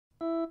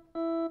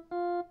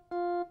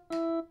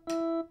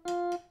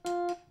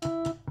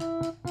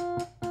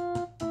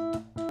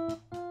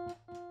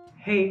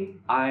Hey,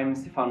 I'm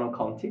Stefano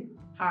Conti,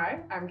 Hi,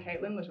 I'm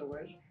Caitlin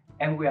Littlewood.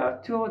 and we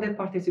are two of the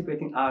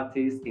participating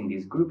artists in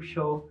this group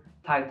show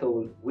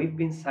titled We've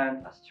Been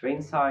Sent a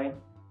Strange Sign,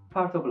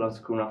 part of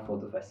Landskrona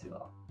Photo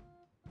Festival.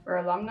 We're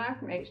alumni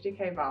from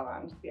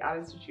HDK-Valand, the art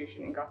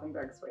institution in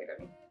Gothenburg,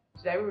 Sweden.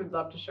 Today we would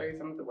love to show you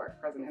some of the work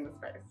present in the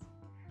space.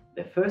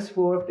 The first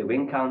work that we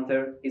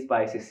encounter is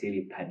by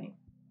Cecilie Penny,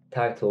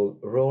 titled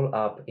Roll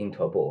Up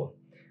into a Ball,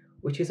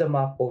 which is a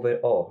map over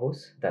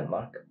Aarhus,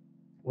 Denmark,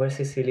 where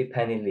Cecilie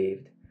Penny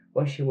lived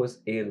when she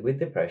was ill with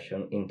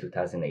depression in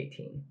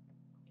 2018.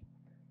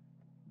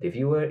 The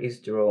viewer is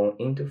drawn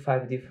into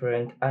 5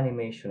 different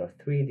animation of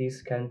 3D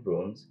scanned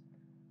rooms,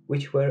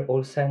 which were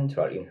all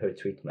central in her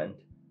treatment,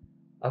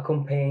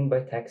 accompanied by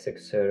text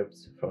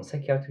excerpts from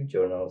psychiatric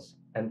journals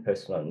and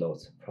personal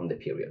notes from the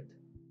period.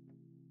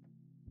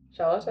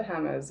 Charlotte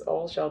Hammer's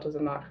All Shelters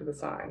Are Marked with a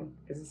Sign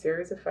is a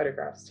series of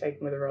photographs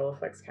taken with a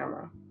Rolleiflex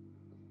camera.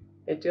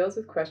 It deals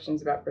with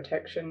questions about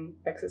protection,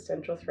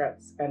 existential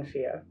threats, and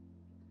fear.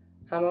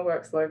 Hammer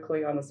works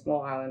locally on the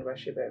small island where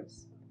she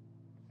lives.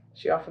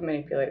 She often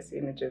manipulates the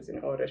images in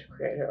order to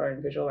create her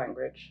own visual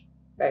language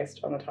based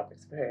on the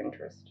topics of her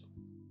interest.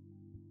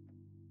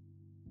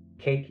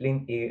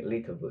 Caitlin E.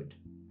 Littlewood.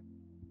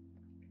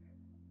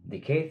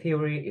 Decay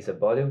theory is a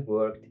body of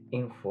work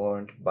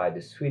informed by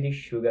the Swedish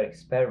sugar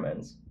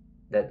experiments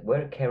that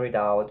were carried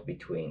out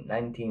between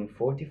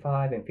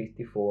 1945 and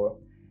 54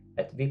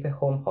 at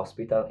Vipeholm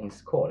Hospital in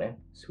Skåne,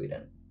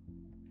 Sweden.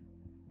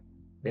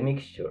 The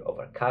mixture of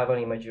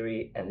archival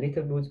imagery and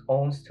Littlewood's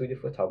own studio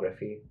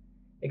photography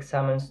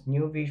examines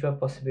new visual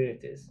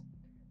possibilities,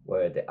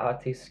 where the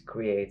artist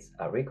creates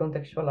a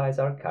recontextualized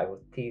archive of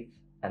teeth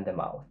and the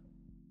mouth.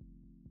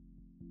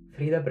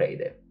 Frida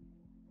Brede.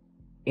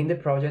 In the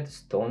project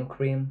Stone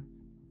Cream,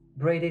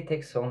 Brede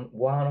takes on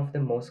one of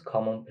the most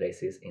common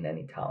places in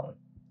any town,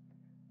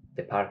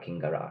 the parking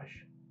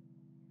garage.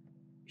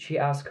 She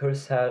asks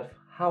herself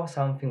how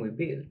something we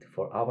built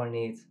for our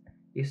needs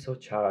is so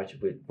charged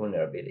with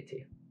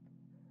vulnerability.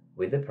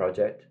 With the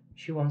project,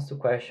 she wants to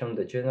question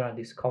the general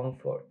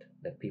discomfort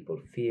that people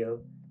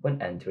feel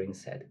when entering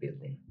said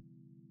building.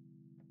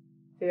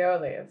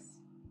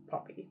 Theoleus,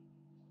 poppy.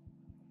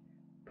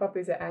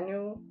 Poppies are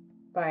annual,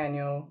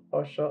 biennial,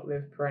 or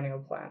short-lived perennial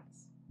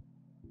plants.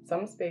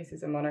 Some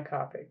species are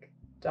monocarpic,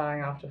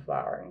 dying after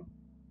flowering.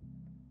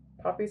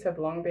 Poppies have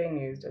long been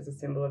used as a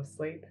symbol of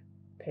sleep,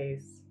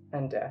 peace,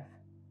 and death.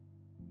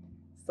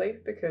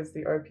 Sleep because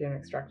the opium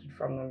extracted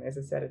from them is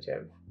a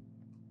sedative,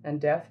 and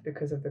death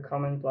because of the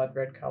common blood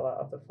red colour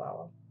of the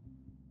flower.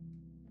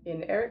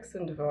 In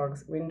Ericsson de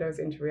Vogue's Windows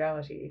into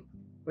Reality,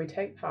 we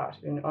take part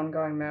in an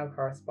ongoing mail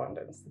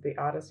correspondence that the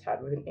artist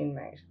had with an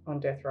inmate on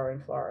death row in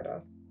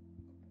Florida.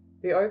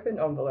 The opened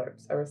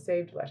envelopes are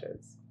received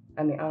letters,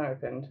 and the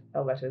unopened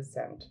are letters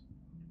sent.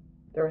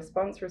 The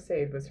response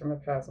received was from a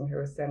person who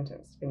was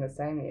sentenced in the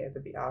same year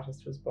that the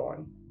artist was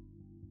born.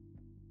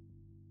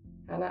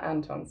 Hanna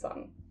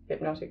Antonsson,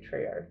 Hypnotic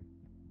Trio.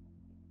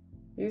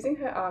 Using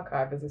her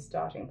archive as a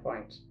starting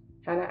point,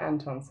 Hanna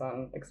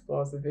Antonsson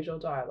explores the visual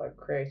dialogue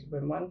created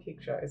when one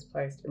picture is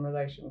placed in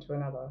relation to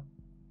another.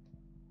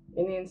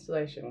 In the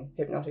installation,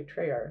 Hypnotic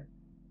Trio,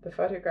 the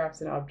photographs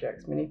and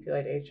objects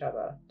manipulate each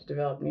other to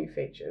develop new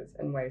features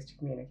and ways to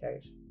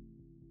communicate.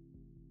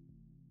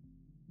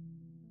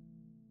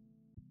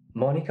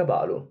 Monica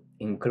Balu,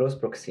 In Close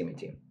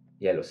Proximity,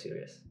 Yellow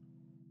Series.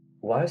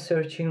 While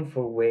searching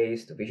for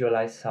ways to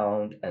visualize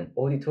sound and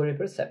auditory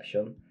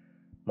perception,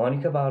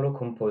 Monica Balu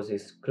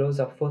composes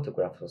close-up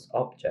photographs of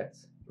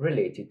objects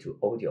related to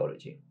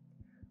audiology,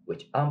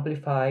 which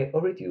amplify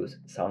or reduce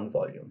sound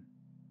volume.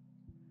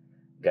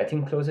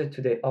 Getting closer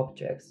to the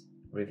objects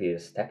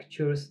reveals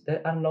textures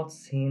that are not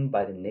seen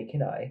by the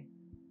naked eye,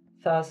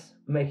 thus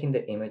making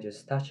the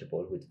images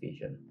touchable with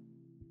vision.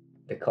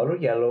 The color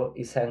yellow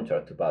is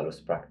central to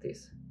Balu's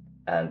practice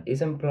and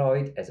is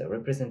employed as a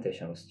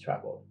representation of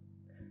struggle,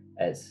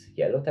 as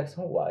yellow text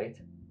on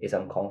white is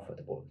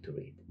uncomfortable to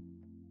read.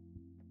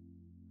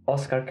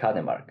 Oscar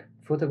Kademark,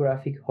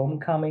 Photographic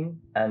Homecoming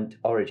and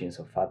Origins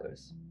of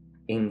Fathers.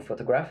 In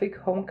Photographic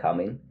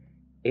Homecoming,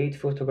 8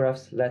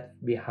 photographs left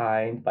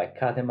behind by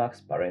Kademark's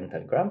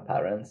parental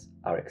grandparents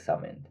are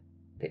examined.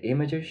 The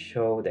images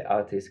show the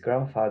artist's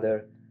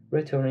grandfather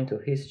returning to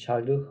his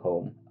childhood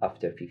home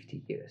after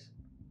 50 years.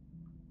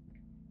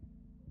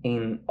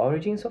 In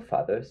Origins of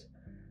Fathers,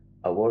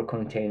 a work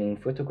containing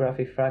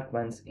photographic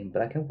fragments in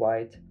black and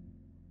white,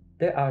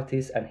 the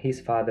artist and his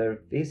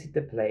father visit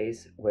the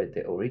place where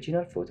the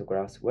original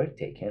photographs were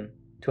taken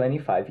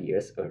 25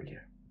 years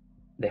earlier.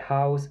 The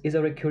house is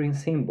a recurring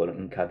symbol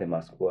in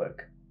Kademark's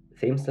work.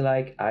 Themes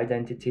like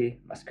identity,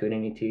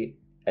 masculinity,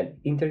 and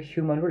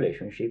interhuman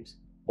relationships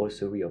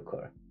also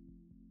reoccur.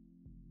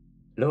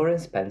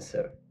 Lawrence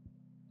Spencer,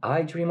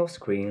 I Dream of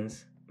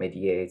Screens,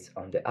 mediates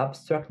on the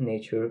abstract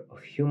nature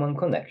of human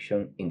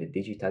connection in the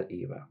digital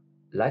era.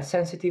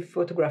 Light-sensitive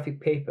photographic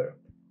paper,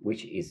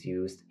 which is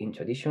used in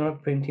traditional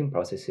printing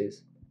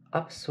processes,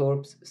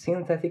 absorbs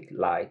synthetic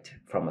light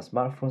from a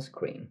smartphone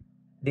screen,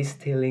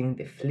 distilling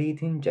the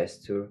fleeting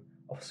gesture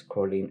of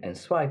scrolling and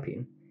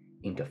swiping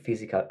into a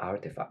physical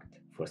artifact.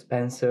 For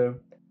Spencer,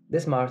 the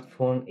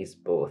smartphone is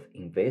both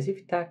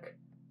invasive tech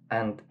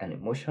and an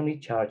emotionally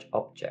charged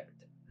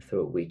object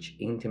through which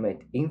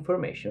intimate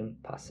information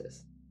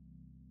passes.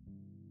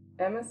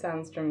 Emma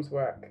Sandstrom's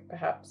work,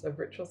 perhaps of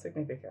ritual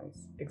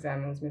significance,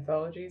 examines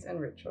mythologies and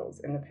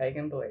rituals in the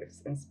pagan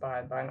beliefs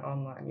inspired by an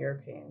online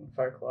European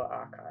folklore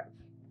archive.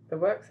 The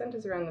work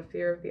centers around the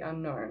fear of the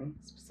unknown,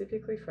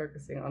 specifically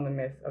focusing on the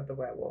myth of the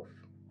werewolf.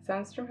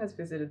 Sandstrom has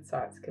visited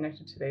sites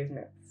connected to these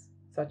myths,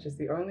 such as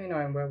the only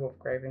known werewolf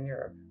grave in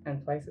Europe,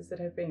 and places that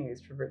have been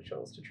used for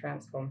rituals to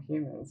transform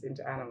humans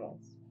into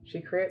animals. She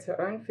creates her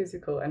own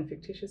physical and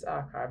fictitious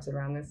archives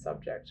around this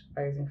subject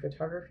by using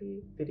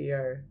photography,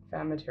 video,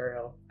 found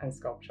material, and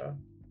sculpture.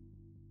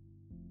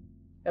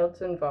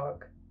 Elton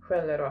Vogue,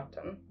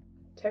 Huelerotten.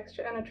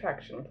 Texture and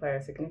attraction play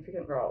a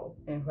significant role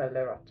in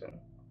Huelerotten.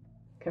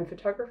 Can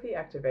photography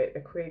activate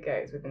a queer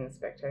gaze within the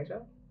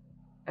spectator?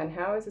 And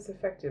how is this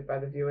affected by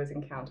the viewer's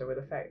encounter with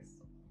a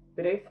face?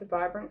 Beneath the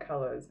vibrant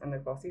colours and the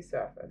glossy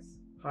surface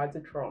hides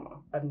a trauma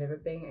of never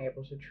being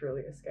able to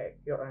truly escape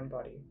your own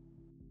body.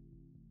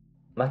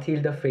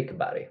 Matilda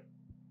Frickberg.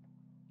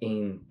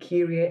 In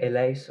Kyrie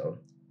Eleison,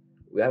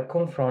 we are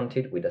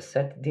confronted with a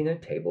set dinner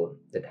table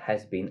that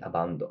has been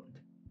abandoned.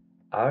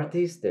 Are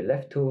these the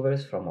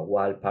leftovers from a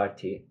wild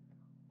party,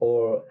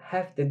 or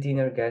have the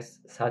dinner guests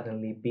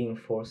suddenly been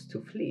forced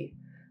to flee,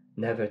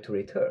 never to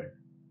return?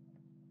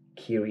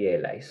 Kyrie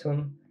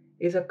Eleison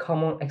is a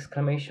common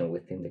exclamation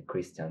within the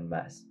Christian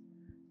Mass,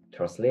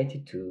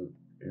 translated to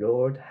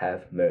Lord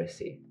have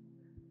mercy,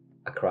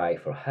 a cry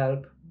for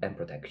help and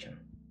protection.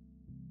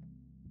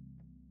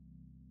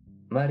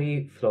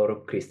 Marie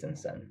Florup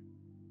Christensen,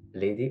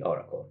 Lady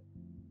Oracle.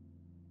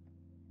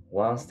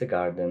 Once the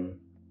garden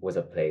was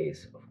a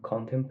place of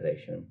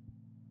contemplation,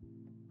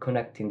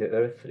 connecting the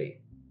earthly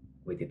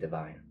with the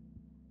divine.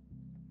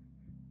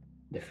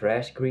 The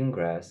fresh green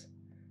grass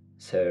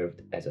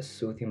served as a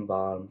soothing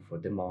balm for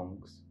the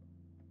monks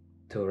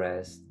to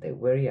rest their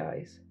weary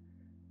eyes,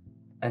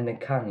 and the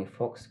canny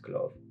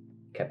foxglove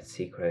kept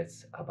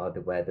secrets about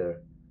the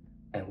weather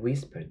and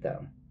whispered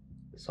them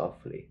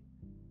softly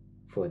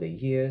for the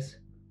years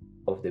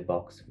of the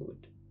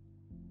boxwood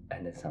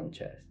and the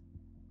Sanchez.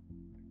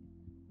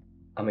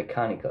 A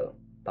mechanical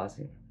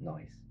buzzing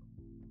noise.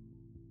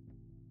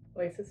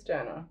 Lisa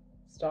Sterner,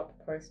 Stop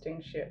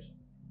Posting Shit.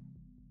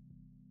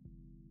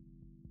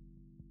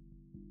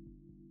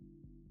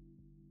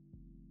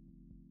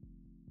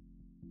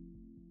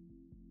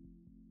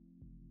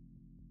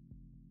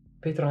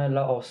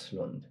 Petronella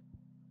Oslund,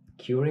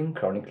 Curing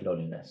Chronic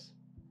Loneliness.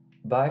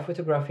 By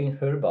photographing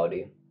her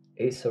body,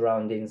 its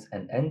surroundings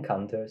and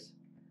encounters,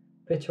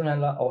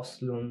 Petronella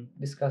Oslund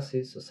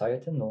discusses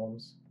societal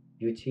norms,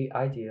 beauty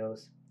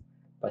ideals,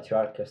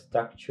 patriarchal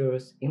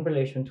structures in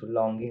relation to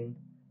longing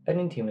and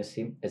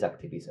intimacy as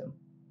activism.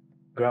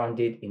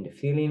 Grounded in the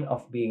feeling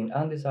of being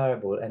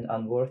undesirable and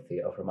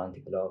unworthy of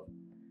romantic love,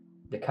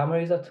 the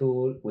camera is a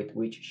tool with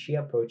which she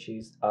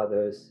approaches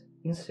others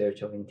in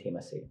search of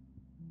intimacy.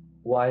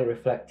 While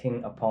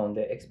reflecting upon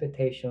the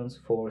expectations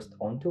forced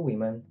onto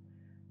women,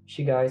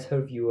 she guides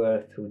her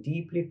viewer through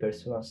deeply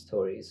personal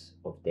stories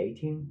of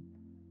dating,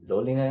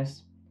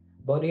 loneliness,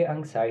 body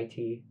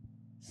anxiety,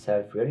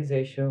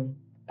 self-realization,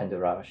 and the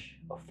rush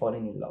of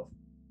falling in love.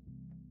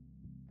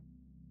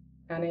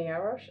 Anna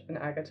Jarosz and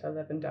Agata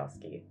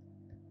Lewandowski,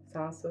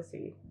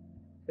 Sans-Souci.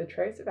 The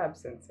trace of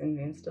absence in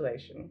the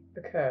installation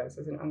occurs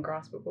as an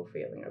ungraspable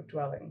feeling of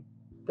dwelling.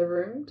 The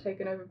room,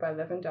 taken over by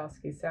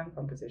Lewandowski's sound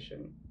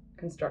composition,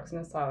 constructs an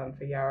asylum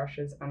for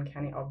Jarosz's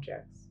uncanny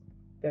objects.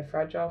 Their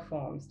fragile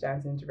form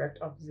stands in direct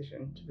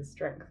opposition to the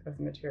strength of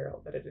the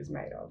material that it is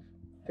made of.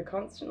 The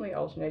constantly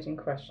alternating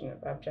question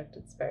of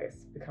abjected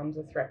space becomes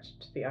a threat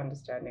to the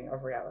understanding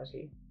of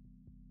reality.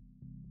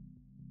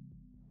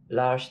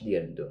 Lars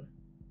Dierendum.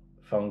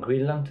 From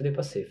Greenland to the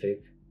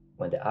Pacific,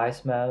 when the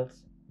ice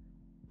melts,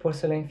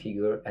 porcelain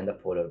figure and a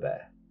polar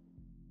bear.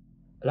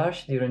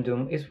 Lars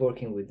Dierendum is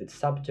working with the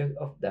subject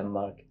of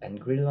Denmark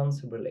and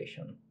Greenland's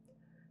relation,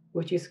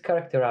 which is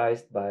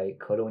characterized by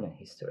colonial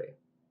history.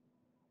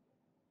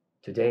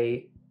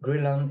 Today,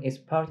 Greenland is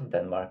part of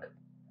Denmark,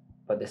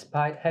 but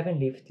despite having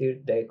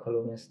lifted their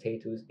colonial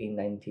status in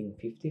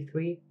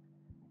 1953,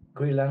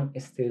 Greenland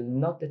is still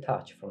not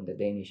detached from the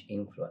Danish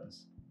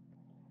influence.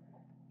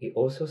 It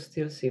also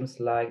still seems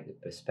like the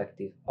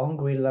perspective on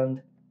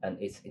Greenland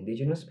and its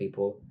indigenous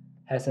people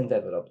hasn't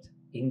developed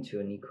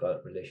into an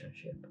equal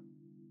relationship.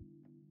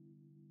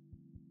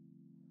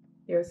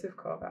 Josef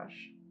Kovacs,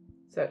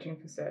 Searching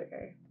for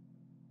Sergei.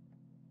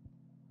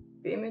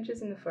 The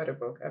images in the photo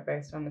book are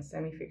based on a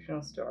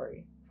semi-fictional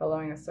story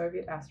following a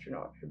Soviet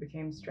astronaut who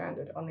became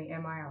stranded on the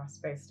Mir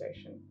space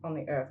station on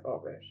the Earth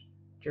orbit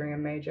during a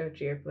major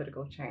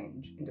geopolitical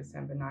change in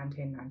December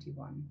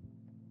 1991.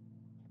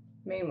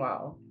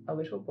 Meanwhile, a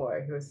little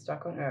boy who was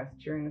stuck on Earth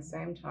during the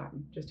same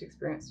time just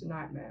experienced a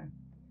nightmare,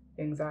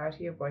 the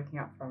anxiety of waking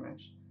up from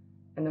it,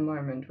 and the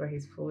moment where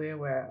he's fully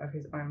aware of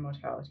his own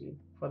mortality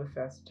for the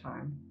first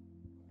time.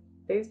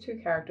 These two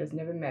characters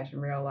never met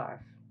in real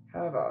life.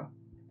 However,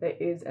 there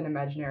is an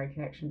imaginary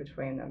connection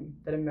between them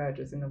that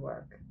emerges in the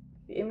work.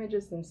 The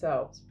images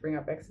themselves bring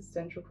up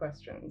existential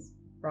questions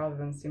rather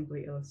than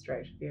simply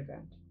illustrate the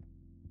event.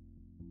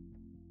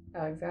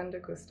 Alexander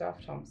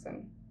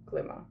Gustaf-Thompson,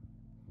 Glimmer.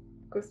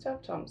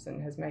 Gustaf-Thompson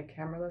has made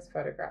cameraless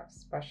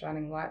photographs by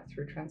shining light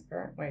through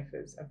transparent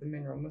wafers of the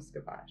mineral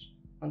muscovite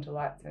onto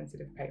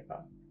light-sensitive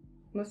paper.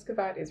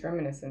 Muscovite is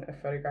reminiscent of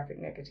photographic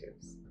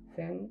negatives,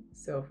 thin,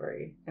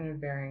 silvery, and of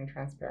varying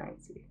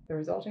transparency. The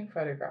resulting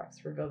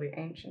photographs reveal the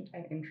ancient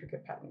and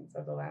intricate patterns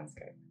of the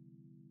landscape.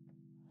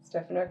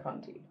 Stefano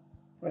Conti,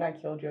 When I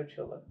Killed Your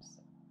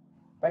Tulips.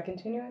 By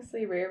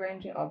continuously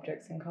rearranging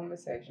objects in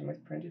conversation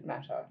with printed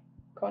matter,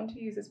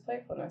 Conti uses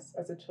playfulness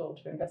as a tool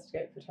to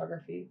investigate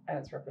photography and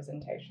its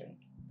representation.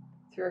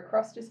 Through a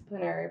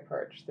cross-disciplinary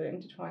approach that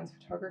intertwines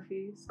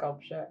photography,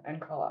 sculpture, and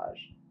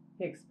collage,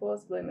 he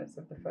explores the limits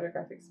of the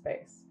photographic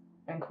space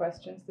and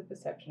questions the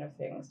perception of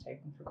things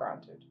taken for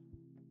granted.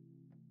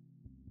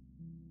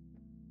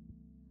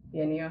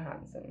 Jenny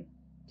Johansson,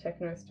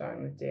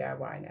 Technostone with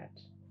DIY Net.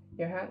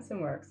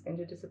 Johansson works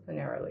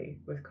interdisciplinarily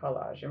with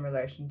collage in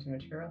relation to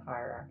material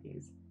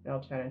hierarchies and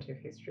alternative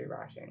history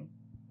writing.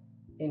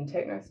 In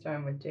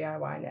Technostone with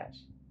DIY Net,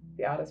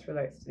 the artist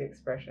relates to the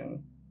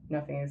expression,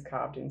 "nothing is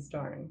carved in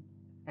stone,"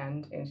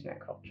 and internet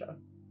culture.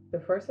 The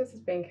process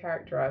has been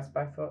characterized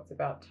by thoughts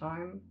about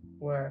time,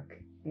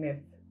 work,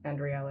 myth, and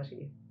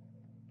reality.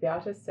 The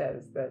artist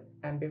says that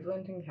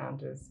ambivalent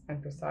encounters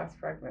and precise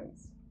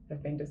fragments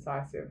have been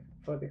decisive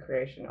for the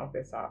creation of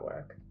this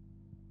artwork.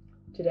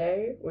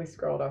 Today, we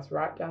scrolled us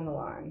right down the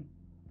line,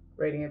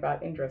 reading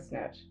about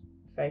InterestNet,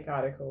 fake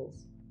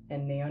articles,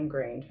 and neon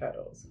green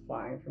turtles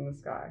flying from the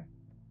sky.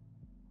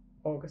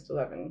 August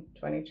 11,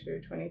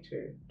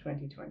 22/22,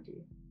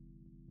 2020.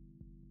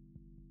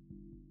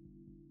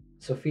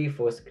 Sophie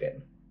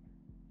Forsgren,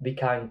 Be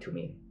Kind to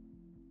Me.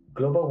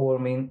 Global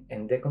warming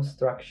and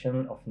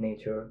deconstruction of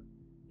nature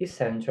is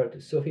central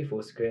to Sophie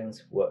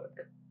Forsgren's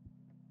work.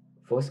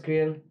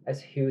 Forsgren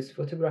has used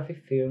photographic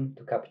film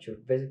to capture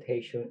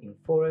vegetation in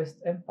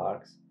forests and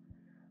parks,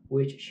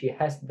 which she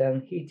has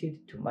then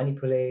heated to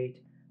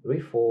manipulate,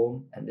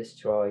 reform, and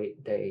destroy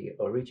their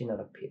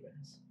original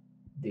appearance.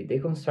 The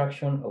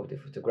deconstruction of the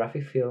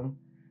photographic film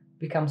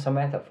becomes a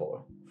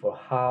metaphor for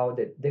how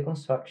the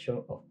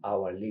deconstruction of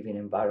our living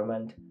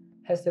environment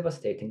has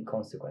devastating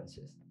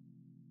consequences.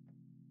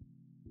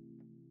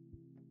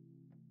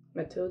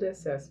 Mathilde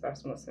Søs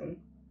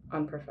Rasmussen,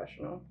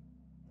 Unprofessional.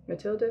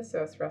 Mathilde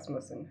Søs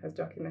Rasmussen has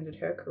documented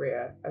her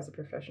career as a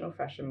professional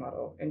fashion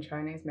model in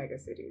Chinese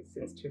megacities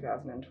since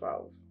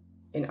 2012.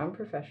 In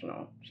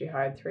Unprofessional, she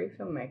hired 3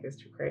 filmmakers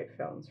to create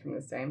films from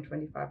the same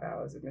 25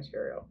 hours of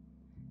material,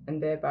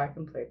 and thereby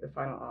complete the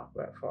final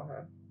artwork for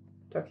her.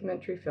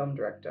 Documentary film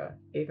director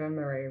Eva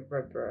Marie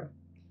Rodbro,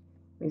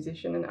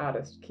 musician and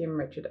artist Kim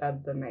Richard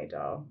Adler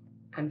Maydal,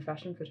 and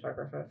fashion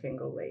photographer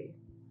Fingal Lee.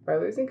 By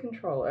losing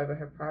control over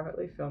her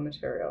privately filmed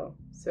material,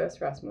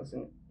 Søs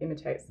Rasmussen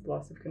imitates the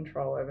loss of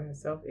control over her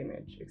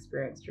self-image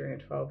experienced during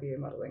a 12-year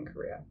modelling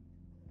career.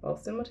 While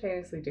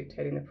simultaneously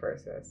dictating the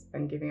process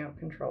and giving up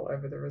control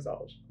over the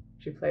result,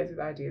 she plays with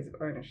ideas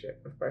of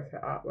ownership of both her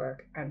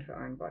artwork and her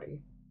own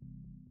body.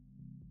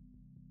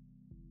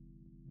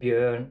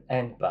 Björn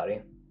and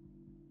Barry.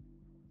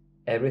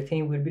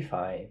 Everything will be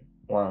fine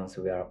once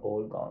we are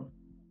all gone.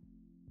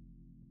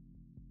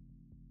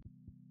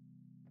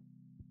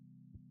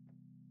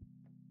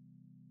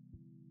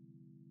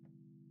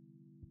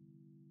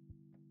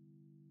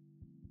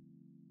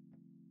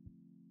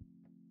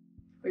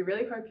 We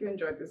really hope you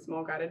enjoyed this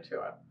small guided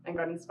tour and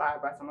got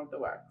inspired by some of the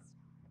works.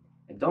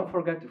 And don't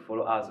forget to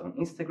follow us on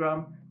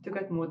Instagram to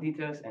get more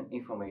details and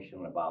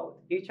information about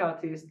each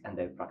artist and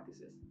their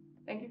practices.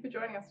 Thank you for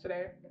joining us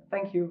today.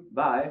 Thank you.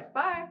 Bye.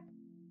 Bye.